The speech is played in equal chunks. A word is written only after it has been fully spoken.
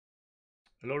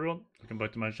Hello everyone, welcome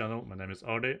back to my channel. My name is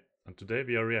Ardi, and today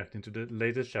we are reacting to the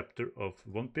latest chapter of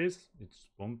One Piece.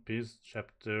 It's One Piece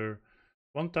chapter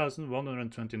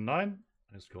 1129, and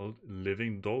it's called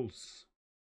Living Dolls.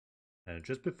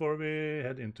 Just before we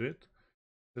head into it,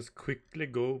 let's quickly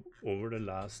go over the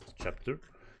last chapter,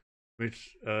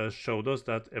 which showed us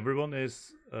that everyone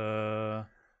is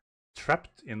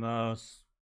trapped in a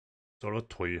sort of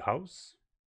toy house,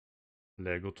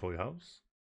 Lego toy house.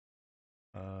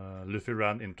 Luffy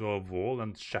ran into a wall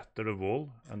and shattered a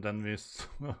wall, and then we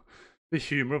saw the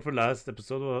humor of the last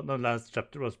episode, the last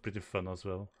chapter was pretty fun as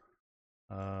well.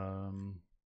 And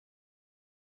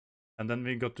then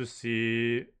we got to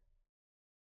see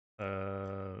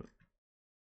a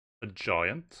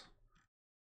giant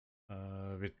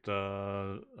with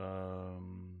a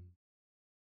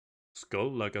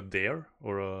skull like a deer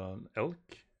or an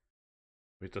elk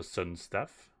with a sun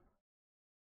staff.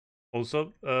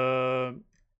 Also,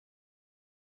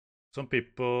 some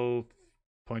people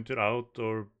pointed out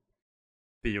or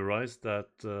theorized that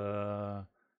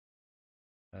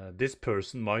this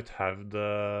person might have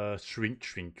the shrink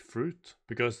fruit,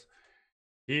 because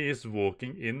he is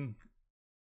walking in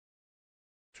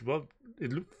to, well,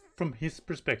 from his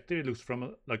perspective it looks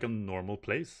from like a normal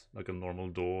place, like a normal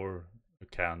door,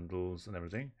 candles and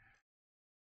everything,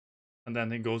 and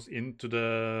then he goes into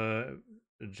the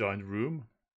giant room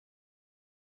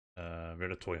where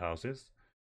the toy house is,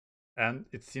 and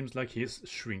it seems like he's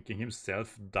shrinking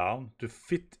himself down to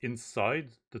fit inside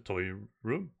the toy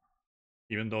room,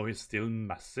 even though he's still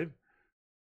massive.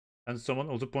 And someone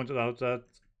also pointed out that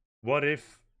what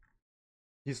if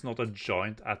he's not a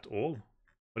giant at all?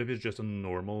 What if he's just a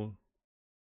normal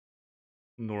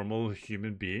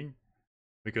human being?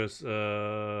 Because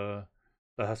that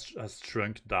has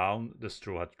shrunk down the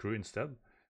Straw Hat crew instead.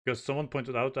 Because someone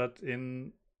pointed out that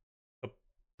in a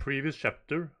previous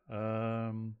chapter,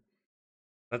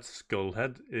 that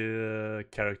Skullhead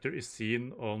character is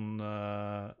seen on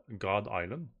God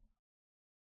Island.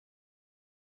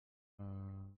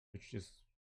 Which is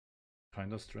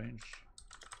kind of strange.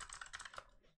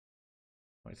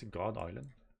 Oh, it's a God Island.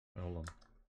 Hold on.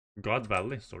 God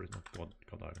Valley, sorry, not God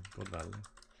Island. God Valley.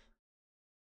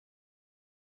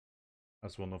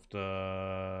 As one of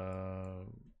the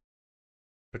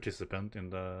participants in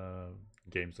the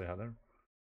games they had there.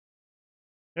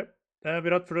 Yep.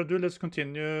 Without further ado, let's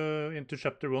continue into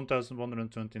chapter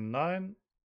 1129.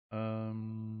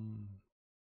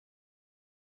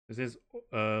 This is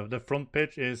the front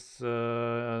page is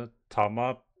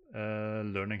Tama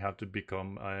learning how to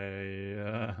become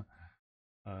a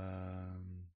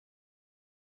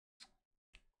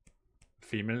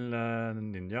female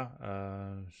ninja.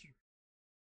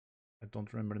 I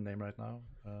don't remember the name right now,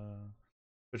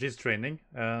 but she's training,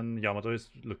 and Yamato is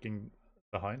looking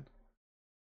behind.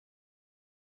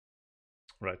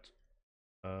 Right.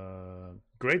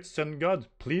 Great sun god,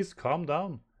 please calm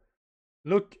down.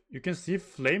 Look, you can see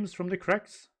flames from the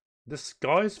cracks. The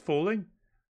sky is falling.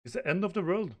 It's the end of the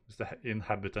world. It's the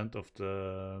inhabitant of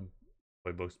the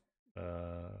toy box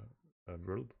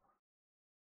world.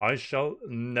 I shall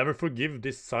never forgive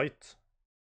this sight.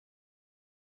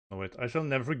 No, wait. I shall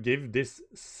never forgive this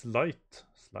slight.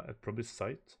 Probably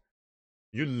sight.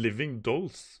 You living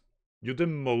dolls. You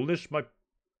demolish my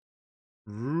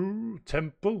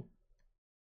temple.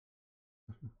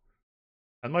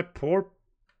 And my poor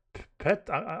pet.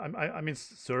 I mean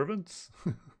servants.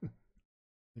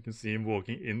 You can see him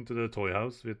walking into the toy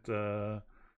house with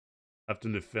after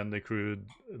Luffy and the crew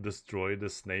destroy the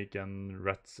snake and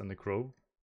rats and the crow.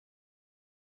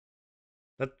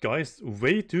 That guy's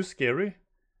way too scary.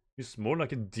 He's more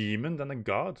like a demon than a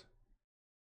god.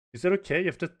 Is it okay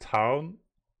if the town...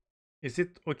 Is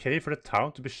it okay for the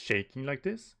town to be shaking like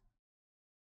this?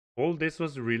 All this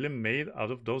was really made out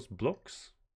of those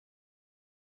blocks.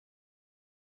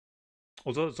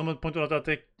 Also, someone pointed out that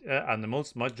the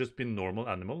animals might just be normal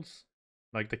animals.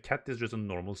 Like the cat is just a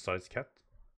normal sized cat.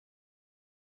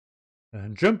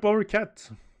 Jump over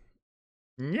cat!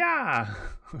 Yeah!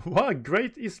 What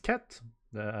great is cat!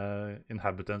 The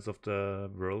inhabitants of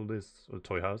the world is, or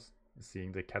toy house,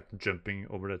 seeing the cat jumping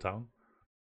over the town.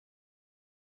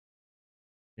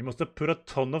 He must have put a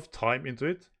ton of time into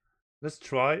it. Let's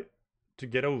try to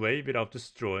get away without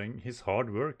destroying his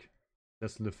hard work.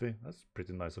 That's Luffy. That's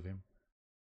pretty nice of him.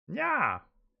 Yeah!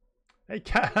 Hey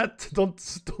cat! Don't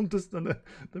stand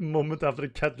the moment after the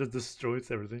cat just destroys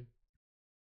everything.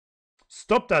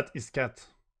 Stop that, is cat!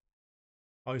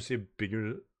 Oh, you see a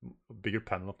bigger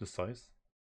panel of the size.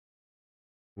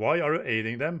 Why are you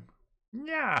aiding them?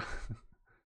 Yeah!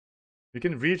 We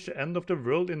can reach the end of the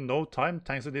world in no time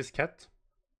thanks to this cat.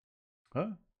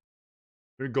 Huh?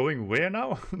 You're going where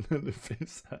now? Luffy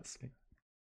is asking.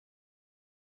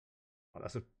 Oh,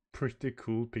 that's a pretty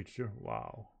cool picture.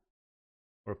 Wow.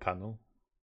 Or a panel.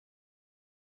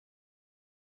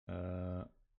 You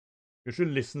should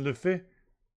listen, Luffy.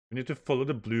 We need to follow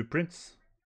the blueprints.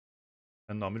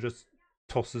 And Nami just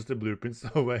tosses the blueprints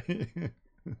away.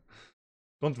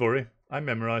 Don't worry, I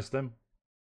memorized them.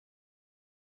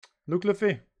 Look,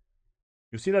 Luffy.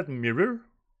 You see that mirror?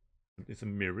 It's a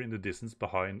mirror in the distance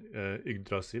behind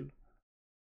Yggdrasil.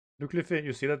 Look, Luffy,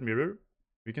 you see that mirror?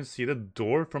 We can see the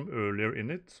door from earlier in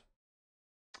it.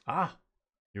 Ah,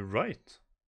 you're right.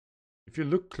 If you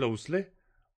look closely,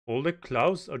 all the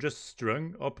clouds are just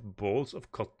strung up balls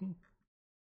of cotton.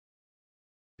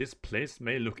 This place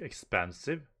may look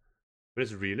expansive, but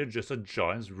it's really just a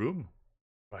giant's room.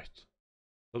 Right.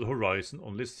 So the horizon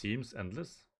only seems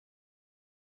endless.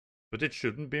 But it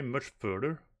shouldn't be much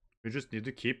further. We just need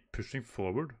to keep pushing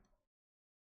forward.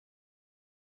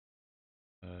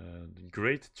 The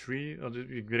great tree.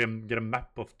 You get a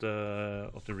map of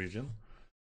the region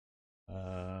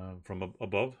from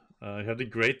above. You have the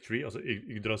great tree, also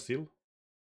Yggdrasil,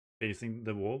 facing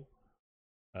the wall.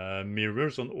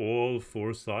 Mirrors on all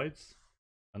four sides,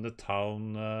 and the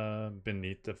town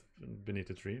beneath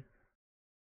the tree.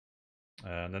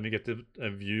 And then we get a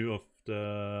view of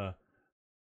the.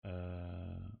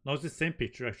 No, it's the same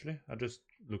picture actually. I just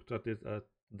looked at it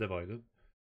divided.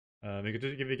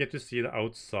 We get to see the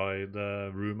outside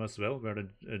room as well, where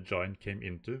the giant came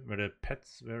into, where the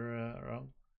pets were around.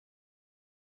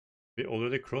 We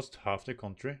already crossed half the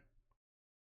country.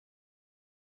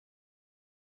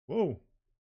 Whoa.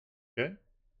 Okay.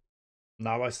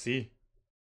 Now I see.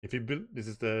 If you this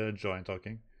is the giant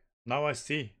talking. Now I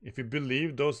see. If you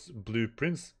believe those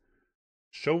blueprints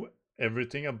show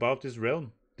everything about this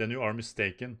realm, then you are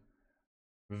mistaken.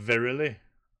 Verily.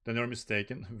 Then you are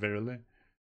mistaken. Verily.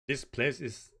 This place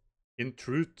is in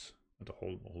truth.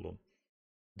 Hold on.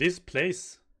 This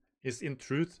place is in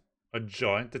truth a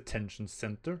giant detention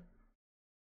center.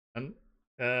 And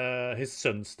his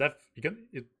sun staff,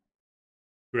 it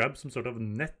grabs some sort of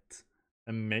net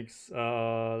and makes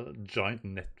a giant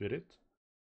net with it.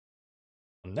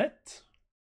 A net?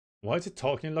 Why is he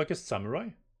talking like a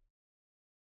samurai?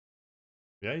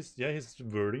 Yeah, his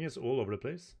wording is all over the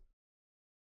place.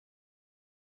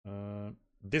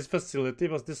 This facility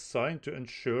was designed to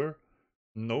ensure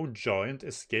no giant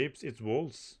escapes its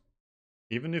walls,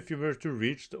 even if you were to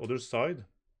reach the other side.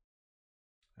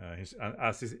 He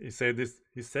says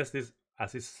this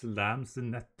as he slams the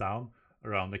net down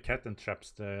around the cat and traps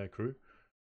the crew.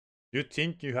 Do you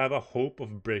think you have a hope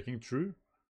of breaking through?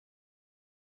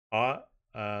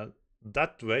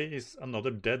 That way is another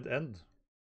dead end.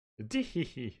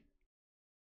 He's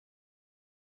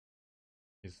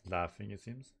laughing, it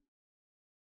seems.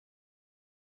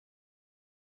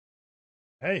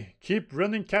 Hey, keep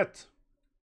running, cat.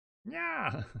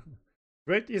 Yeah.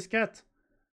 Great is cat.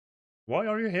 Why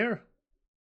are you here?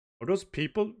 Are those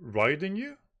people riding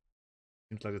you?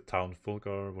 Seems like the townfolk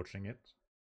are watching it.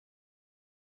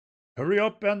 Hurry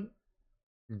up and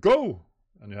go!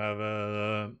 And you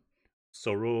have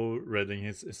Zoro reading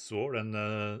his sword and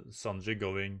Sanji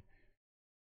going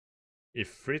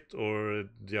Ifrit or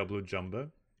Diablo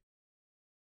Jumbo.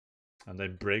 And they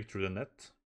break through the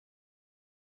net.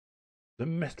 The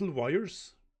metal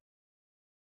wires.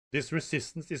 This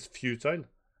resistance is futile.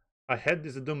 Ahead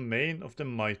is the domain of the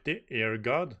mighty air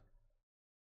god.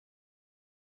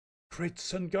 Great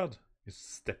sun god is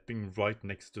stepping right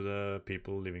next to the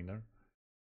people living there.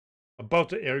 About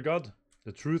the air god,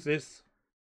 the truth is,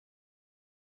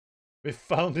 we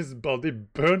found his body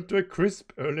burned to a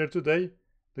crisp earlier today.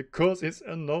 The cause is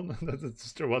unknown. That's the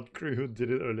Strawat crew who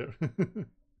did it earlier.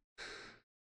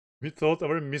 We thought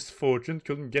our misfortune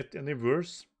couldn't get any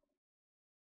worse.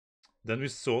 Then we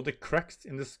saw the cracks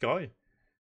in the sky.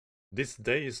 This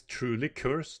day is truly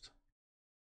cursed.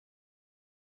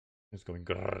 It's going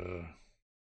grrr.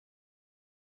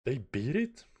 They beat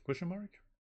it? Question mark.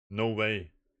 No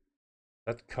way.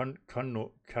 That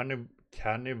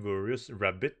carnivorous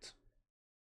rabbit.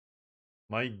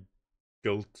 My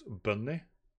goat bunny. And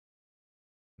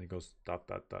he goes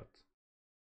that.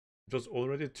 It was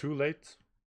already too late.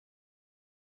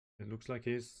 It looks like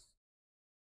he's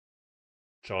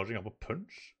charging up a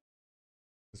punch.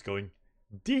 It's going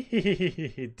dee.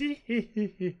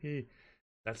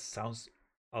 That sounds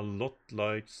a lot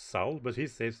like Saul, but he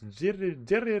says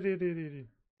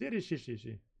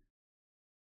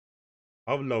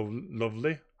how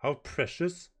lovely, how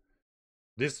precious.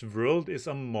 This world is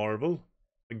a marvel.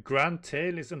 A grand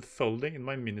tale is unfolding in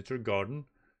my miniature garden,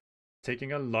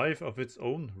 taking a life of its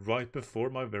own right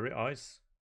before my very eyes.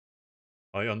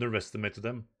 I underestimated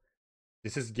them.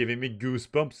 This is giving me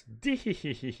goosebumps.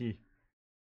 Dihihihihi.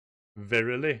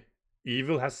 Verily,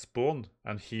 evil has spawned,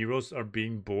 and heroes are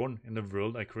being born in the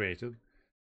world I created.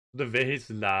 The way he's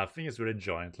laughing is very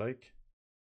giant-like.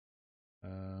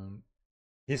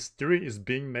 History is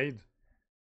being made.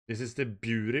 This is the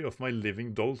beauty of my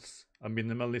living dolls. A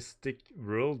minimalistic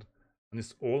world, and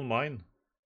it's all mine.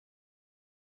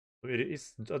 So it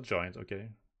is a giant, okay.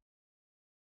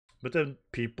 But the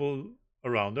people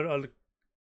around her are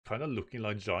kind of looking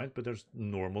like giant, but there's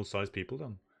normal-sized people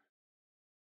then.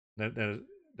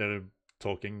 They're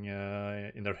talking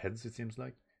in their heads, it seems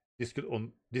like. This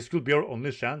could be our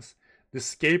only chance. The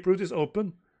escape route is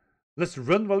open. Let's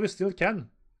run while we still can.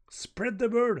 Spread the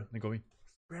word. They're going,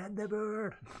 spread the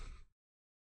word.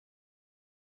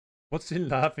 What's he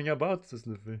laughing about, says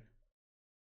Luffy.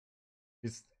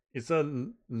 It's a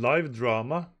live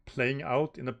drama playing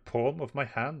out in the palm of my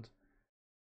hand.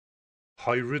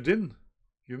 Hyrudin,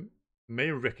 you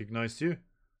may recognize you,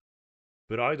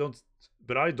 but I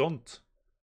don't.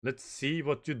 Let's see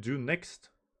what you do next.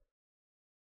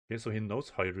 Okay, so he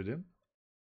knows Hyrudin.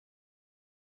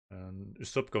 And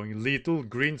stop going. Lethal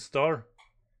green star.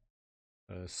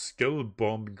 Skull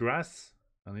bomb grass.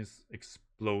 And he's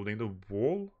exploding the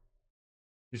wall.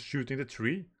 He's shooting the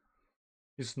tree.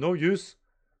 It's no use.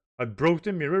 I broke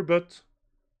the mirror, but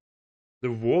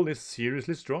the wall is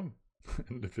seriously strong.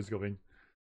 And Luffy's going,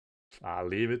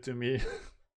 leave it to me.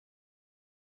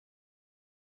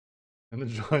 And the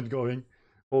giant going,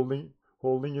 holding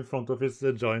in front of his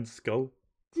giant skull.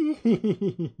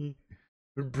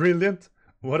 Brilliant.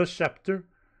 What a chapter.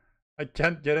 I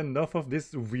can't get enough of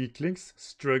these weaklings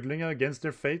struggling against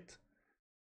their fate.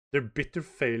 Their bitter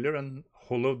failure and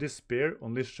hollow despair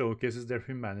only showcases their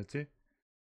humanity.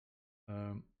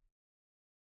 And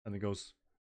it goes,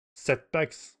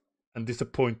 setbacks and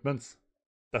disappointments.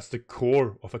 That's the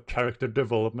core of a character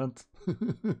development.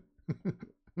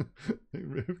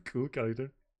 Really cool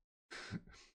character.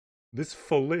 This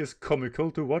folly is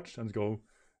comical to watch. And go,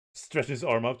 stretch his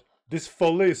arm out. This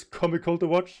folly is comical to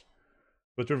watch,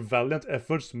 but your valiant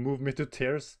efforts move me to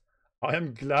tears. I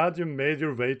am glad you made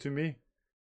your way to me.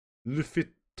 Luffy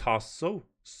Tasso,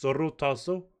 Zorro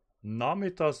Tasso,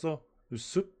 Nami Tasso,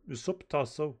 Usopp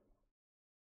Tasso.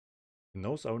 He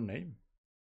knows our name.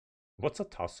 What's a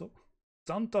Tasso?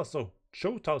 San Tasso,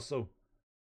 Cho Tasso.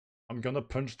 I'm gonna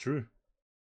punch through.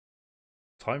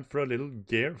 Time for a little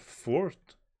gear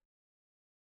fort.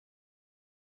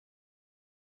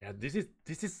 Yeah, this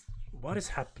is what is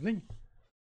happening.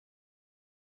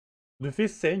 Luffy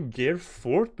is saying gear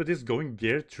fort, but he's going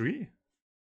gear 3.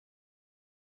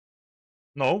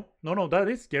 No, that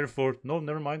is gear fort. No,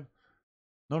 never mind.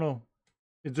 No.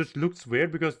 It just looks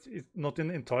weird because it's not in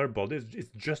the entire body. It's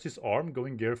just his arm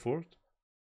going gear fort.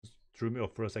 Just threw me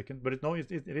off for a second, but it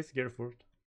is gear fort.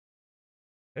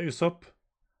 Hey, Usopp.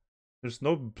 There's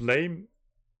no blame.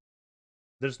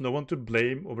 There's no one to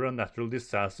blame over a natural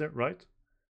disaster, right?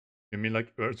 You mean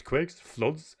like earthquakes,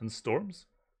 floods, and storms?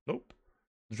 Nope.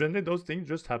 Generally, those things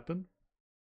just happen.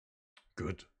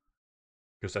 Good.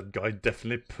 Because that guy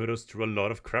definitely put us through a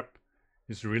lot of crap.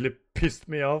 He's really pissed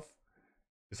me off.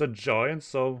 He's a giant,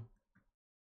 so...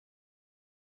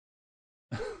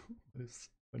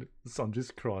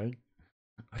 Sanji's crying.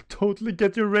 I totally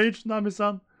get your rage,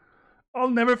 Nami-san. I'll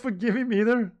never forgive him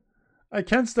either. I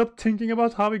can't stop thinking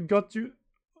about how he got to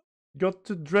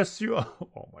dress you up.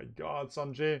 Oh my god,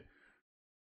 Sanji.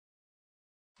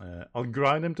 I'll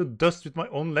grind him to dust with my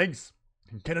own legs.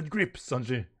 Get a grip,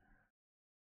 Sanji.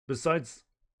 Besides,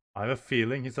 I have a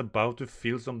feeling he's about to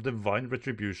feel some divine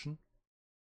retribution.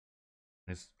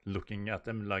 He's looking at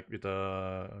them like with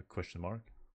a question mark.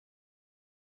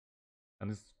 And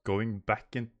he's going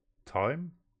back in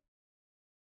time.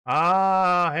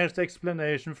 Ah, here's the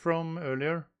explanation from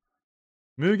earlier.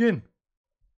 Mugen!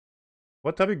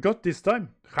 What have you got this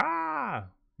time? Ha!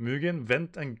 Mugen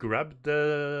went and grabbed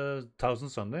the Thousand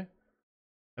Sunday.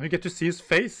 And we get to see his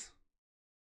face.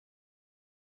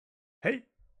 Hey,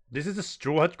 this is the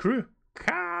Straw Hat crew.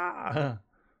 Ha!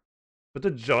 But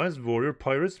the giant warrior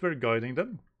pirates were guiding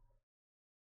them.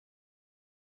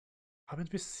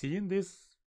 Haven't we seen this?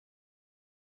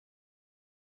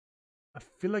 I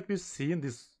feel like we've seen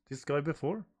this guy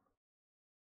before.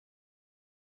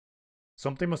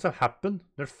 Something must have happened.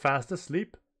 They're fast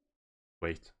asleep.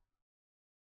 Wait.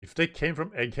 If they came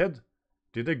from Egghead,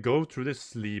 did they go through the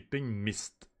sleeping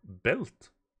mist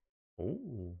belt?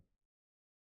 Oh.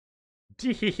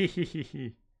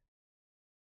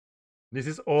 This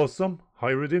is awesome.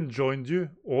 Hyrudin joined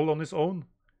you all on his own.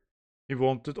 He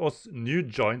wanted us new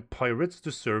giant pirates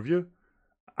to serve you.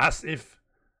 As if.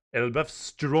 Elbaf's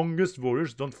strongest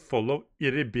warriors don't follow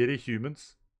itty-bitty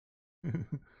humans.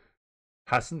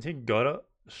 Hasn't he got a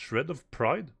shred of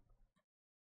pride?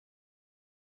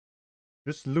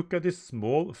 Just look at his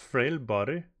small, frail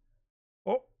body.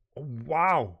 Oh, oh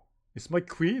wow! It's my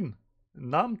queen!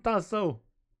 Namtaso!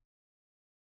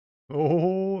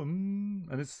 Oh, and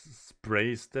it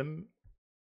sprays them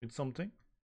with something.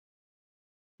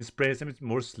 It sprays them with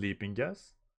more sleeping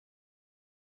gas.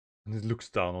 And it looks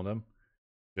down on them.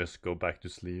 Just go back to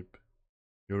sleep.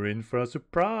 You're in for a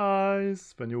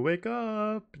surprise when you wake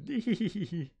up.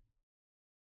 He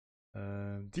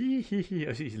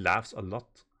laughs a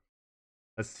lot.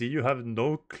 I see you have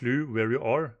no clue where you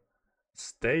are.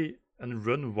 Stay and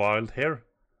run wild here.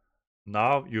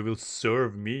 Now you will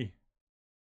serve me.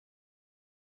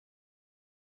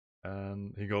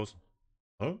 And he goes,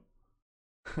 huh?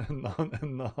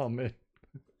 Nami.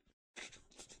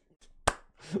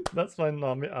 That's why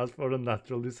Nami asked for a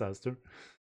natural disaster.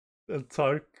 The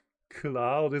entire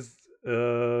cloud is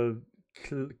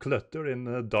cluttered in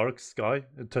a dark sky,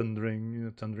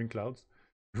 thundering clouds.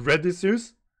 Ready,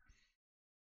 Zeus?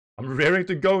 I'm raring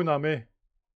to go, Nami.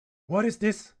 What is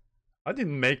this? I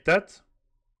didn't make that.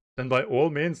 Then by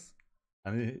all means.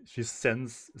 And she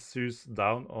sends Zeus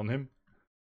down on him.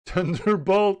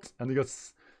 Thunderbolt! And he got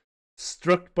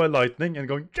struck by lightning and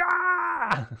going,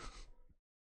 yeah!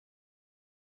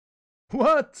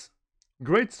 What?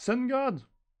 Great sun god!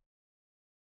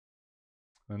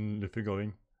 And Luffy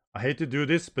going, I hate to do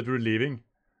this, but we're leaving.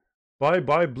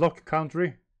 Bye-bye, block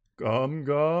country.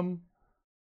 Gum.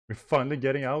 We're finally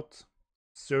getting out.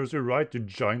 Serves you right, you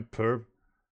giant perv.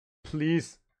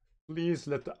 Please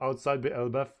let the outside be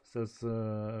Elbaf, says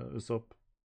Usopp.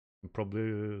 And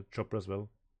probably Chopper as well.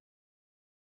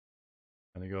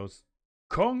 And he goes,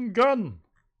 Kong gun!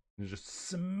 And he just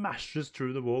smashes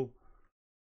through the wall.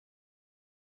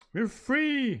 We're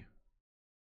free!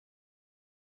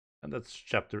 And that's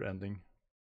chapter ending.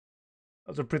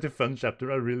 That's a pretty fun chapter,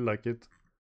 I really like it.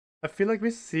 I feel like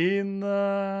we've seen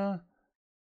that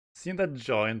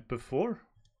giant before.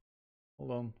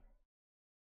 Hold on.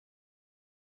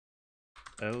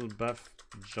 Elbaf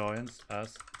giants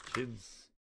as kids.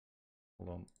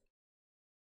 Hold on.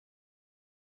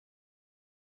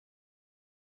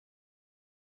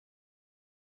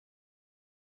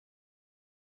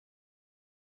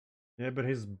 Yeah, but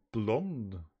he's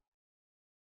blonde.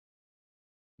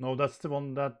 No, that's the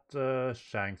one that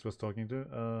Shanks was talking to.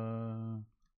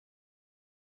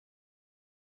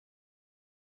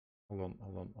 Hold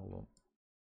on.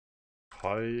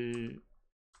 Hairudin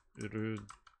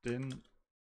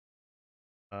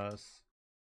as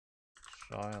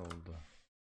child.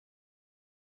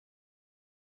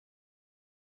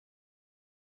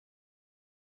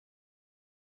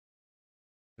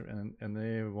 Is there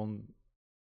anyone?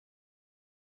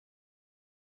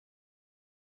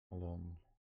 Hold on.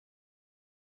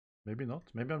 Maybe not.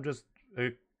 Maybe I'm just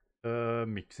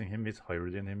mixing him with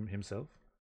Hairudin himself.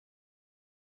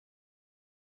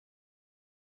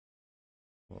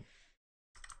 Well,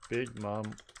 Big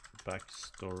Mom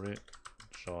backstory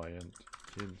giant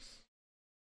kids.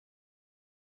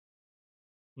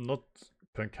 Not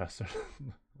Punk Hazard.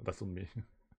 That's on me.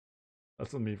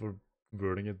 That's on me for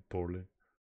wording it poorly.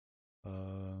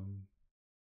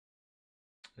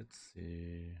 Let's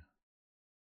see.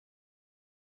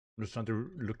 I'm just trying to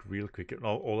look real quick.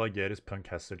 All I get is Punk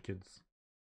Hazard kids.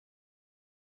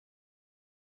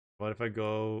 What if I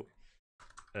go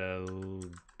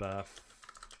Elbaf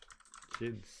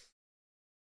kids?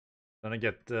 Then I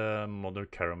get Mother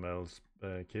Caramel's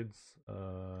kids,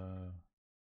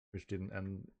 which didn't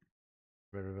end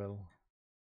very well.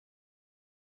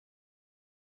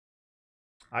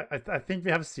 I think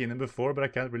we have seen him before, but I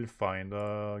can't really find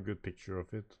a good picture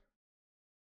of it.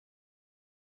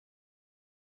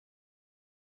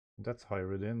 That's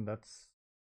Hairudin, that's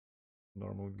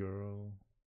normal girl.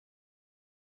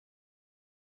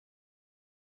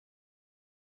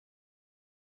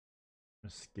 I'm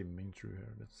skimming through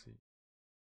here, let's see.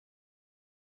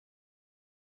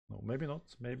 No, maybe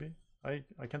not, maybe. I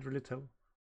can't really tell.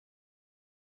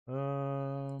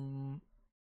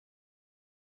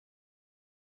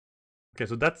 Okay,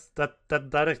 so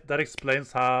that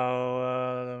explains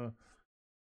how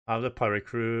the pirate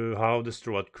crew, how the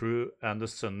Straw Hat crew and the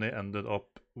Sunny ended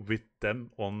up with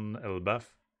them on Elbaf,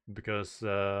 because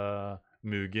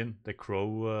Mugen, the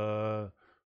crow,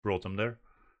 brought them there.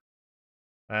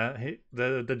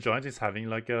 The giant is having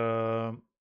like a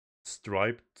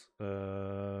striped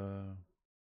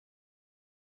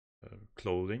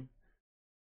clothing,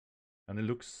 and it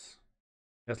looks,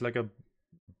 has like a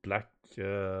black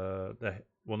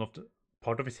one of the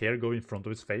part of his hair go in front of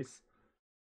his face,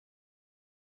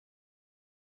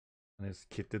 And it's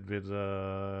kitted with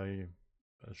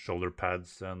shoulder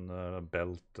pads and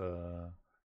belt. No,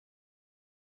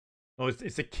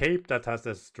 it's a cape that has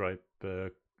a striping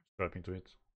to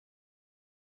it.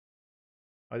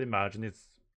 I'd imagine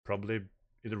it's probably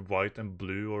either white and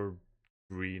blue or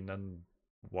green and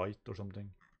white or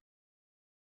something.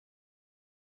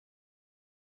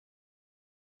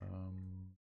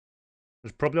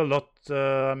 There's probably a lot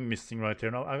I'm missing right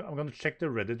here now. I'm gonna check the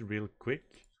Reddit real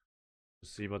quick to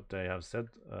see what they have said.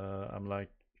 I'm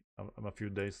a few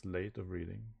days late of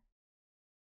reading.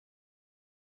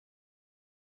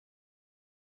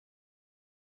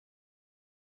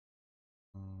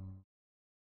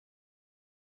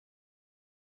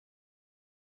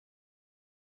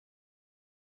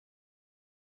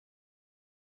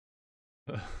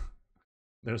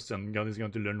 Their sun gun is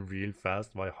going to learn real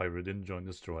fast why Hybridin joined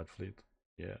the Straw Hat fleet.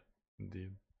 Yeah,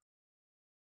 indeed.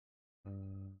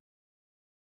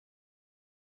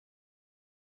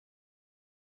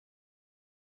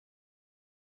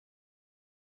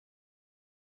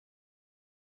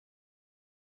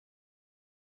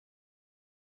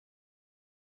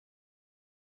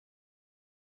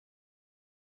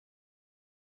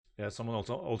 Yeah, someone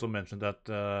also mentioned that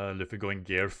Luffy going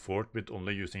gear 4 with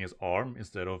only using his arm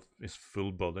instead of his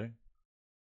full body.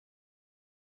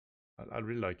 I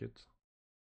really like it.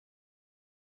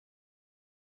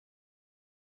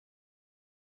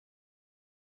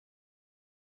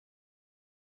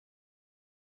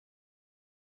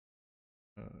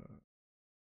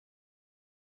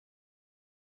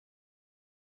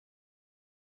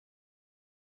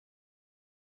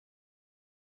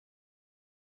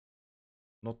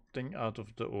 Nothing out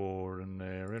of the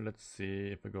ordinary. Let's see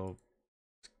if we go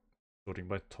sorting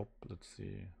by top. Let's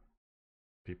see.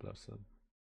 People have said.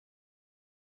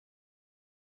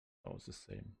 Oh, it's the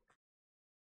same.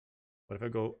 But if I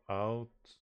go out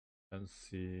and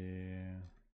see.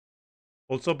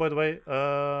 Also, by the way,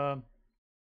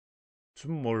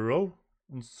 tomorrow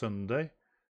on Sunday,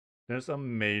 there's a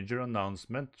major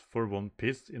announcement for One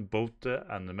Piece in both the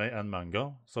anime and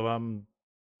manga. So I'm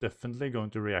definitely going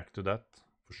to react to that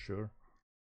for sure.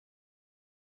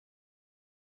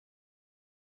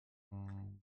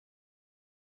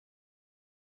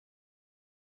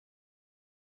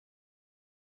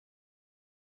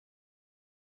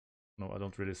 No, I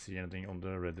don't really see anything on the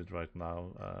Reddit right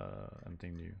now.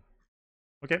 Anything new.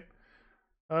 Okay.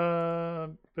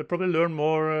 We'll probably learn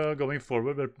more going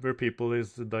forward where people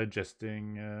is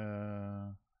digesting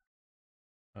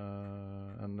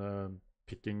and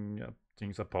picking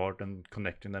things apart and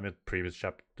connecting them with previous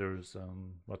chapters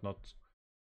and whatnot.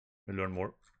 We'll learn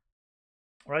more.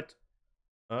 All right.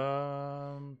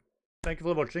 Thank you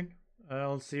for watching.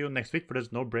 I'll see you next week, but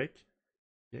there's no break.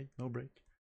 Yay, no break.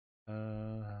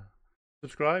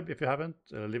 Subscribe if you haven't,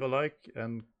 leave a like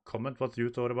and comment what you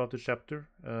thought about the chapter.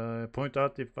 Point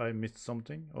out if I missed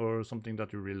something or something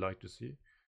that you really like to see.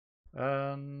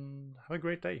 And have a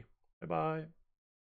great day. Bye bye.